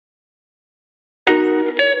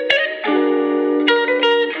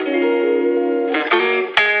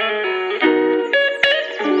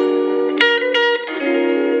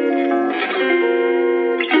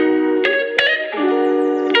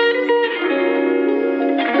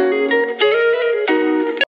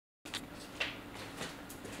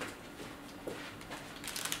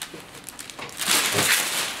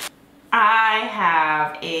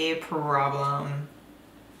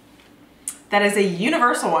that is a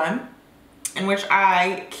universal one in which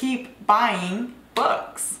I keep buying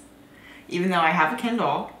books, even though I have a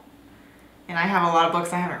Kindle and I have a lot of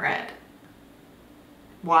books I haven't read.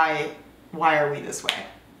 Why are we this way?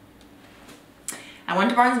 I went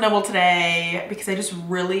to Barnes & Noble today because I just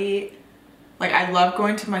really, like, I love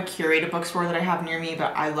going to my curated bookstore that I have near me,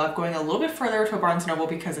 but I love going a little bit further to a Barnes & Noble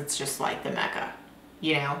because it's just like the Mecca,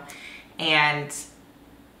 you know? And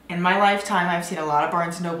in my lifetime, I've seen a lot of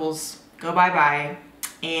Barnes & Nobles go bye-bye,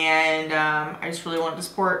 and I just really wanted to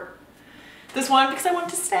support this one because I want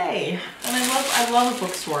to stay, and I love a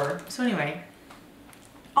bookstore. So anyway,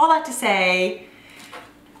 all that to say,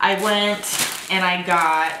 I went and I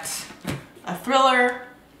got a thriller,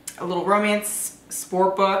 a little romance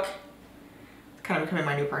sport book, kind of becoming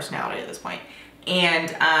my new personality at this point, and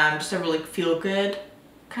just a really feel-good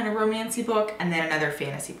kind of romancy book, and then another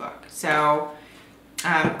fantasy book. So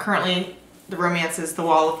currently the romance is The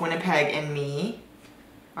Wall of Winnipeg and Me.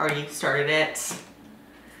 Already started it.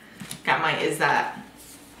 Got my Is That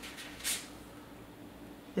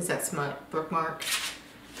Smut bookmark,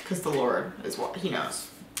 because the Lord is what he knows.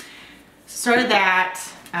 Started that.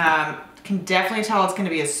 Can definitely tell it's going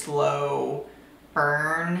to be a slow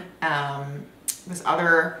burn. This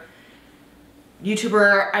other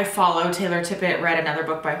YouTuber I follow, Taylor Tippett, read another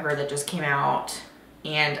book by her that just came out,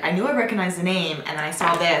 and I knew I recognized the name, and then I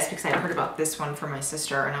saw this because I had heard about this one from my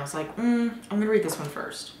sister, and I was like, I'm gonna read this one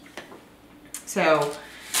first. So,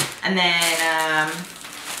 and then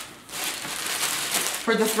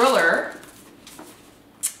for the thriller,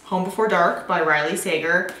 Home Before Dark by Riley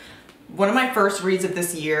Sager. One of my first reads of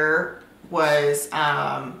this year was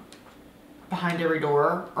Behind Every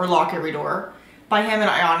Door, or Lock Every Door, by him, and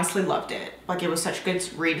I honestly loved it. Like, it was such a good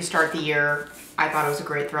read to start the year. I thought it was a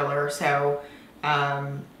great thriller. So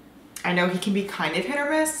I know he can be kind of hit or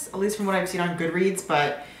miss, at least from what I've seen on Goodreads,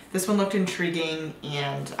 but this one looked intriguing,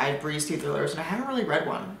 and I breezed through thrillers, and I haven't really read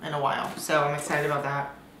one in a while, so I'm excited about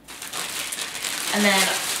that. And then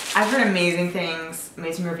I've heard amazing things,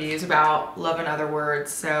 amazing reviews about Love in Other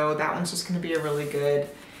Words, so that one's just going to be a really good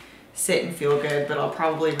sit and feel good, but I'll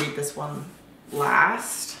probably read this one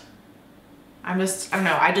last. I don't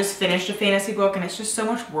know, I just finished a fantasy book, and it's just so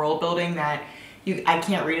much world building that I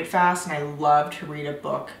can't read it fast, and I love to read a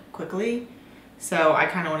book quickly. So I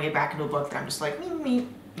kind of want to get back into a book that I'm just like, you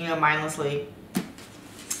know, mindlessly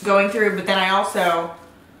going through. But then I also,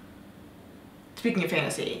 speaking of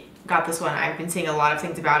fantasy, got this one. I've been seeing a lot of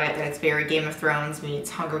things about it, that it's very Game of Thrones meets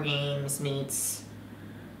Hunger Games meets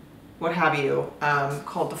what have you,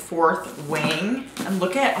 called The Fourth Wing. And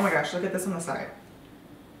look at, oh my gosh, look at this on the side.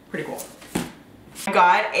 Pretty cool. I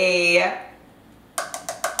got a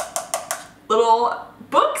little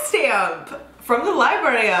book stamp from the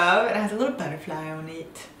library and it has a little butterfly on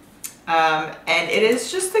it. And it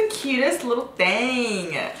is just the cutest little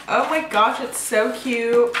thing. Oh my gosh, it's so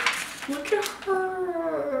cute. Look at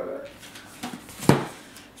her.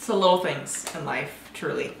 It's the little things in life,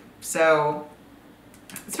 truly. So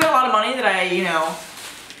it's been a lot of money that I, you know,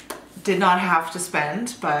 did not have to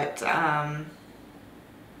spend, but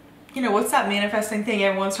you know, what's that manifesting thing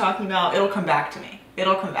everyone's talking about? It'll come back to me.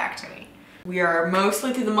 It'll come back to me. We are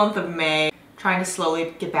mostly through the month of May, trying to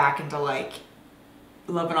slowly get back into like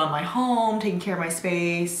living on my home, taking care of my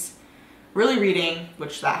space, really reading,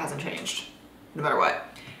 which that hasn't changed no matter what.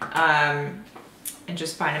 And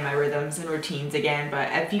just finding my rhythms and routines again. But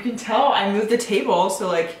if you can tell, I moved the table, so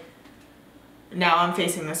like now I'm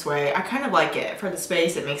facing this way. I kind of like it. For the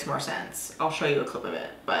space, it makes more sense. I'll show you a clip of it.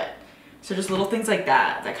 But so just little things like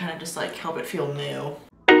that that kind of just like help it feel new.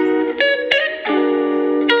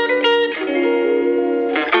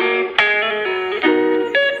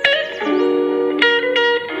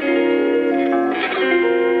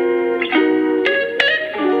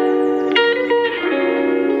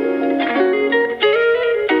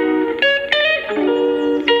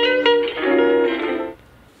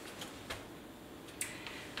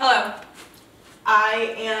 Hello.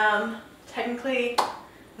 I am technically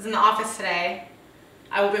was in the office today.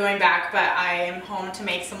 I will be going back, but I am home to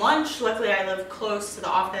make some lunch. Luckily, I live close to the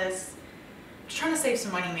office. I'm just trying to save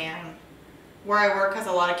some money, man. Where I work has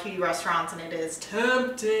a lot of cutie restaurants, and it is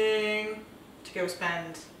tempting to go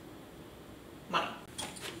spend money.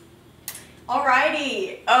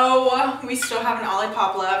 Alrighty. Oh, we still have an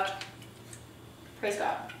Olipop left. Praise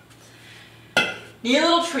God. Need a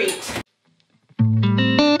little treat.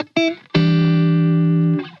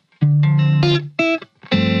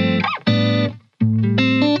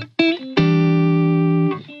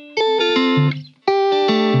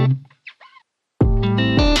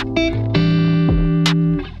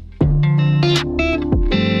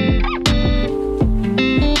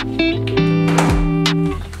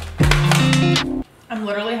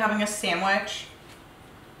 sandwich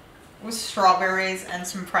with strawberries and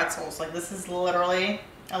some pretzels. Like, this is literally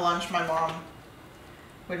a lunch my mom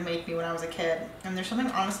would make me when I was a kid. And there's something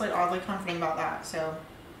honestly oddly comforting about that. So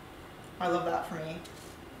I love that for me.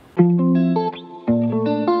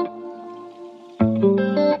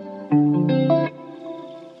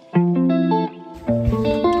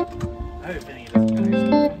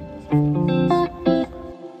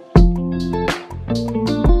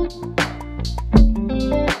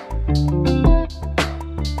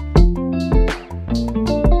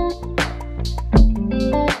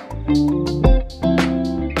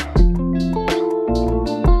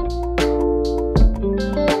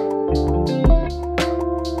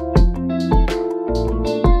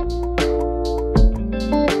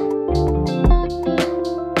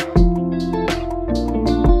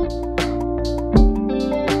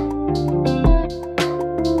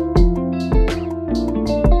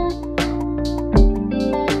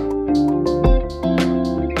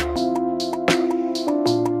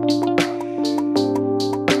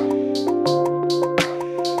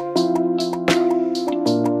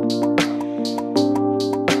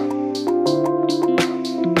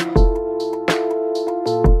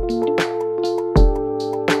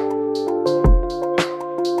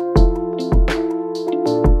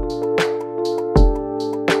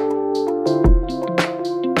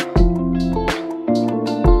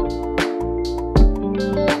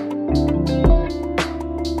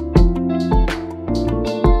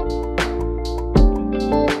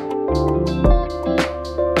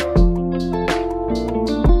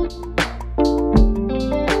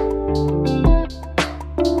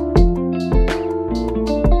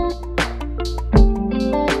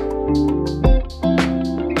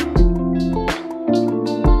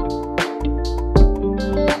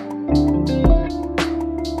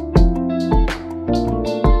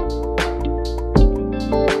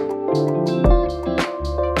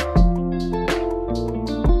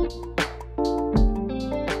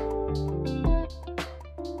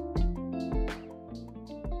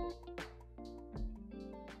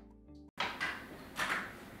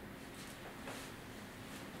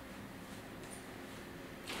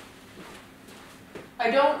 I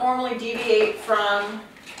don't normally deviate from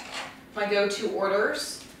my go-to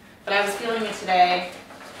orders, but I was feeling it today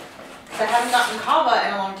because I haven't gotten kava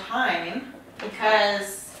in a long time,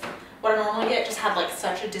 because what I normally get just had like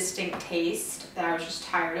such a distinct taste that I was just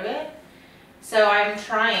tired of it. So I'm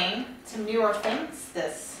trying some newer things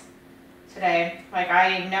today. Like,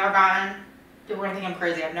 I've never gotten, people are gonna think I'm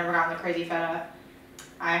crazy, I've never gotten the crazy feta.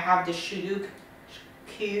 I have the shuduk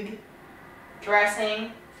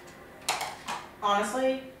dressing.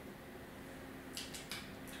 Honestly,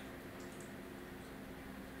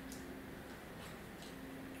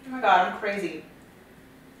 oh my god, I'm crazy.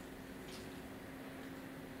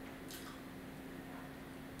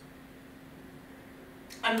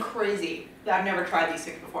 I'm crazy that I've never tried these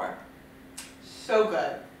things before. So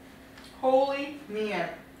good. Holy man.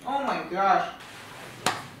 Oh my gosh.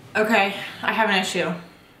 Okay, I have an issue.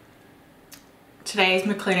 Today is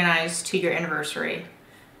McLean and I's 2-year anniversary.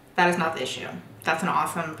 That is not the issue. That's an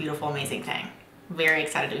awesome, beautiful, amazing thing. Very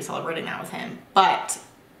excited to be celebrating that with him. But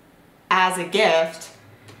as a gift,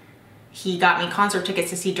 he got me concert tickets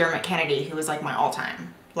to see Dermot Kennedy, who was like my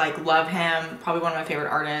all-time. Like, love him, probably one of my favorite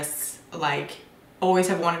artists. Like, always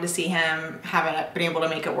have wanted to see him, haven't been able to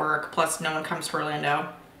make it work. Plus, no one comes to Orlando.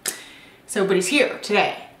 So, but he's here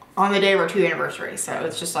today, on the day of our 2-year anniversary. So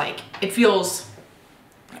it's just like, it feels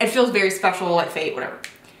very special, like fate, whatever.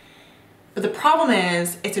 But the problem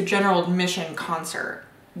is, it's a general admission concert,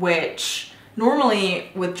 which normally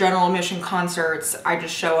with general admission concerts, I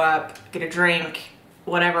just show up, get a drink,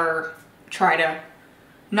 whatever, try to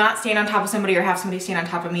not stand on top of somebody or have somebody stand on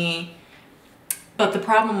top of me. But the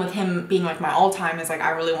problem with him being like my all-time is like,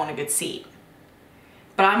 I really want a good seat.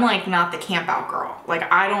 But I'm like not the camp out girl. Like,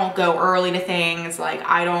 I don't go early to things. Like,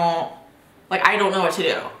 I don't know what to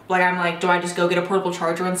do. Like, I'm like, do I just go get a portable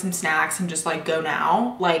charger and some snacks and just like go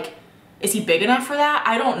now? Like, is he big enough for that?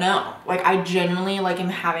 I don't know. Like, I genuinely like am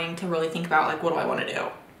having to really think about like, what do I want to do?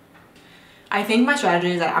 I think my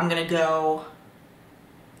strategy is that I'm gonna go,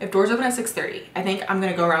 if doors open at 6:30, I think I'm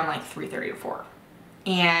gonna go around like 3:30 or 4.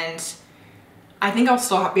 And I think I'll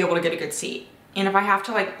still be able to get a good seat. And if I have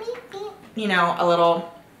to like, you know, a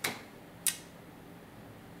little,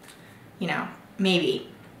 you know, maybe.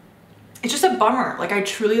 It's just a bummer. Like, I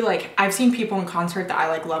truly like, I've seen people in concert that I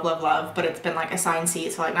like love, love, love, but it's been like assigned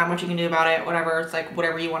seat. So like, not much you can do about it, whatever. It's like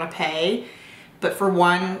whatever you want to pay. But for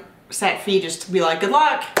one set fee, just to be like, good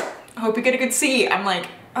luck, I hope you get a good seat. I'm like,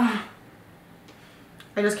 ugh.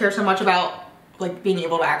 I just care so much about like being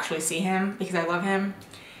able to actually see him because I love him.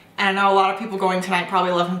 And I know a lot of people going tonight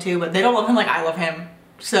probably love him too, but they don't love him like I love him.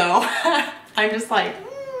 So I'm just like,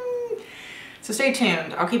 So stay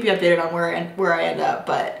tuned. I'll keep you updated on where I end up.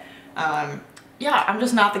 But yeah, I'm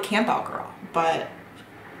just not the camp out girl. But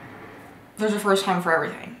there's a first time for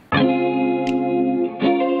everything.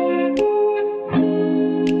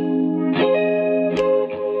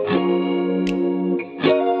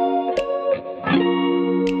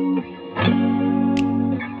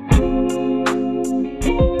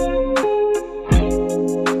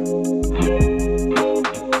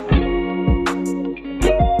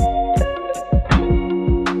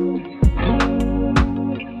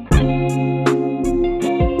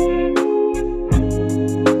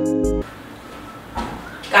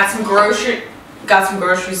 Got some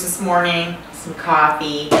groceries this morning, some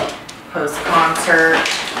coffee, post-concert.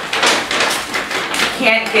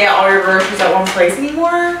 Can't get all your groceries at one place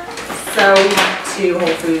anymore, so we went to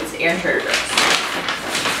Whole Foods and Trader Joe's.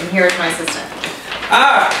 And here's my assistant.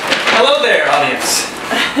 Ah, hello there, audience.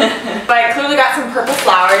 But I clearly got some purple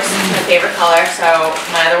flowers, my favorite color, so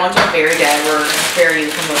my other ones are very dead. We're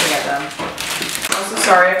very from looking at them. I'm also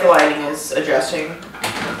sorry if the lighting is adjusting.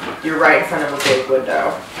 You're right in front of a big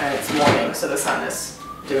window, and it's morning, so the sun is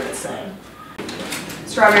doing its thing.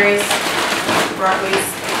 Strawberries, broccoli,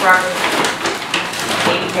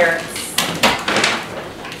 baby carrots.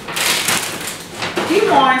 Do you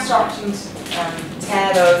mind starting to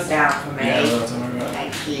tear those down for me? Yeah, that's what I got.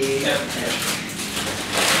 Thank you. Yeah.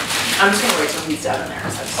 I'm just gonna wait till he's done in there,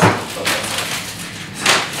 so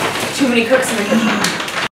it's too many cooks in the kitchen.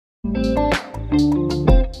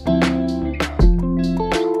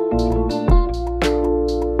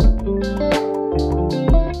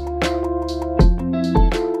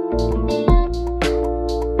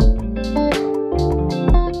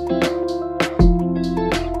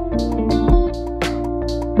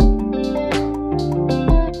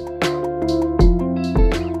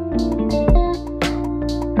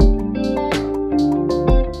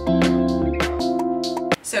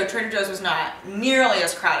 So Trader Joe's was not nearly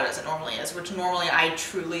as crowded as it normally is, which normally I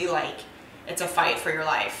truly like, it's a fight for your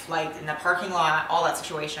life. Like in the parking lot, all that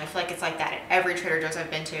situation. I feel like it's like that at every Trader Joe's I've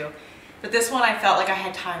been to. But this one I felt like I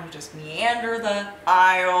had time to just meander the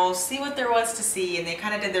aisles, see what there was to see, and they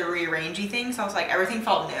kind of did the rearrangey thing, so I was like, everything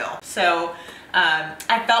felt new. So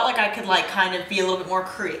I felt like I could like kind of be a little bit more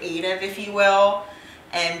creative, if you will,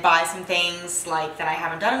 and buy some things like that I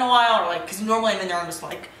haven't done in a while, or like, because normally I'm in there, I'm just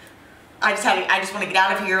like, I just want to get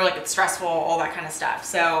out of here, like it's stressful, all that kind of stuff.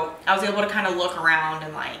 So I was able to kind of look around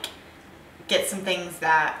and like get some things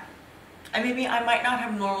that I might not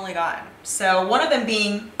have normally gotten. So one of them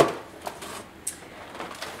being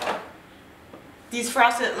these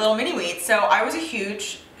frosted little mini wheats. So I was a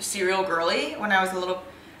huge cereal girly when I was a little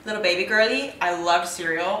baby girly. I loved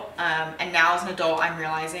cereal, and now as an adult I'm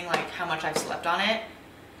realizing like how much I've slept on it,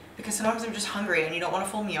 because sometimes I'm just hungry and you don't want a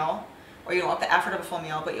full meal, or you don't want the effort of a full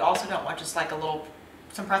meal, but you also don't want just like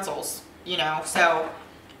some pretzels, you know? So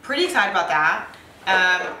pretty excited about that.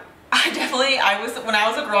 When I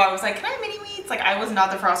was a girl, I was like, can I have mini wheats? Like I was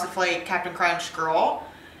not the Frosted Flake Captain Crunch girl.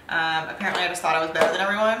 Apparently I just thought I was better than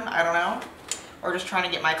everyone, I don't know. Or just trying to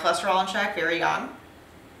get my cholesterol in check, very young.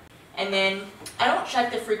 And then I don't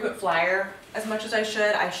check the frequent flyer as much as I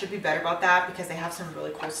should. I should be better about that because they have some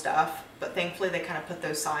really cool stuff, but thankfully they kind of put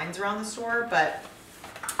those signs around the store. But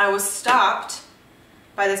I was stopped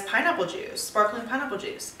by this pineapple juice, sparkling pineapple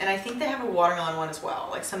juice. And I think they have a watermelon one as well,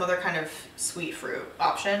 like some other kind of sweet fruit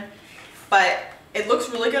option. But it looks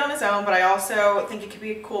really good on its own, but I also think it could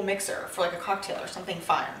be a cool mixer for like a cocktail or something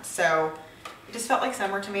fun. So it just felt like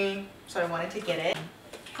summer to me, so I wanted to get it.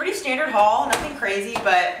 Pretty standard haul, nothing crazy,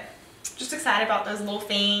 but just excited about those little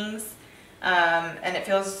things. And it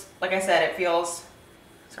feels, like I said,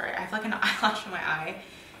 sorry, I have like an eyelash in my eye,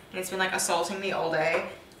 and it's been like assaulting me all day.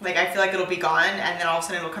 Like I feel like it'll be gone, and then all of a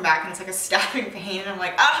sudden it'll come back and it's like a stabbing pain, and I'm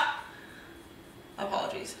like, ah!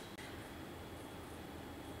 Apologies.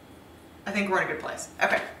 I think we're in a good place.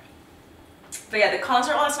 Okay. But yeah, the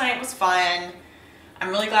concert last night was fun. I'm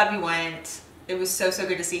really glad we went. It was so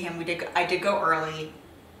good to see him. I did go early.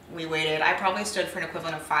 We waited. I probably stood for an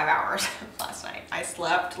equivalent of 5 hours last night. I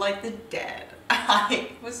slept like the dead. I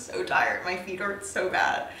was so tired. My feet hurt so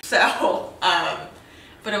bad. So,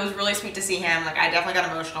 but it was really sweet to see him. Like I definitely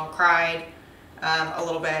got emotional, cried a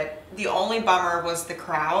little bit. The only bummer was the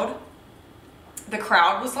crowd. The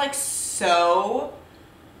crowd was like so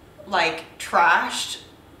like trashed,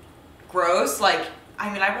 gross. Like,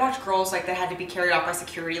 I mean, I've watched girls like that had to be carried off by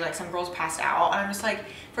security, like some girls passed out, and I'm just like,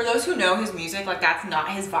 for those who know his music, like that's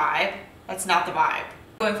not his vibe. That's not the vibe.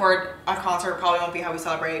 Going forward, a concert probably won't be how we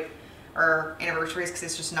celebrate our anniversaries, because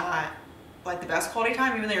it's just not like the best quality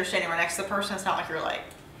time, even though you're standing right next to the person. It's not like you're like,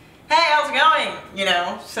 hey, how's it going? You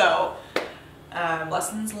know, so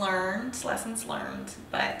lessons learned.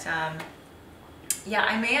 But yeah,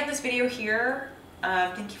 I may end this video here.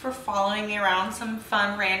 Thank you for following me around some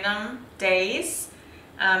fun random days.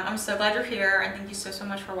 I'm so glad you're here, and thank you so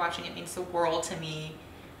much for watching. It means the world to me.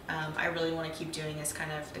 I really want to keep doing this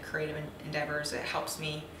kind of the creative endeavors. It helps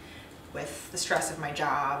me with the stress of my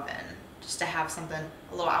job and just to have something,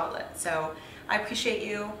 a little outlet. So I appreciate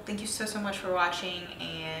you. Thank you so much for watching,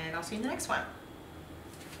 and I'll see you in the next one.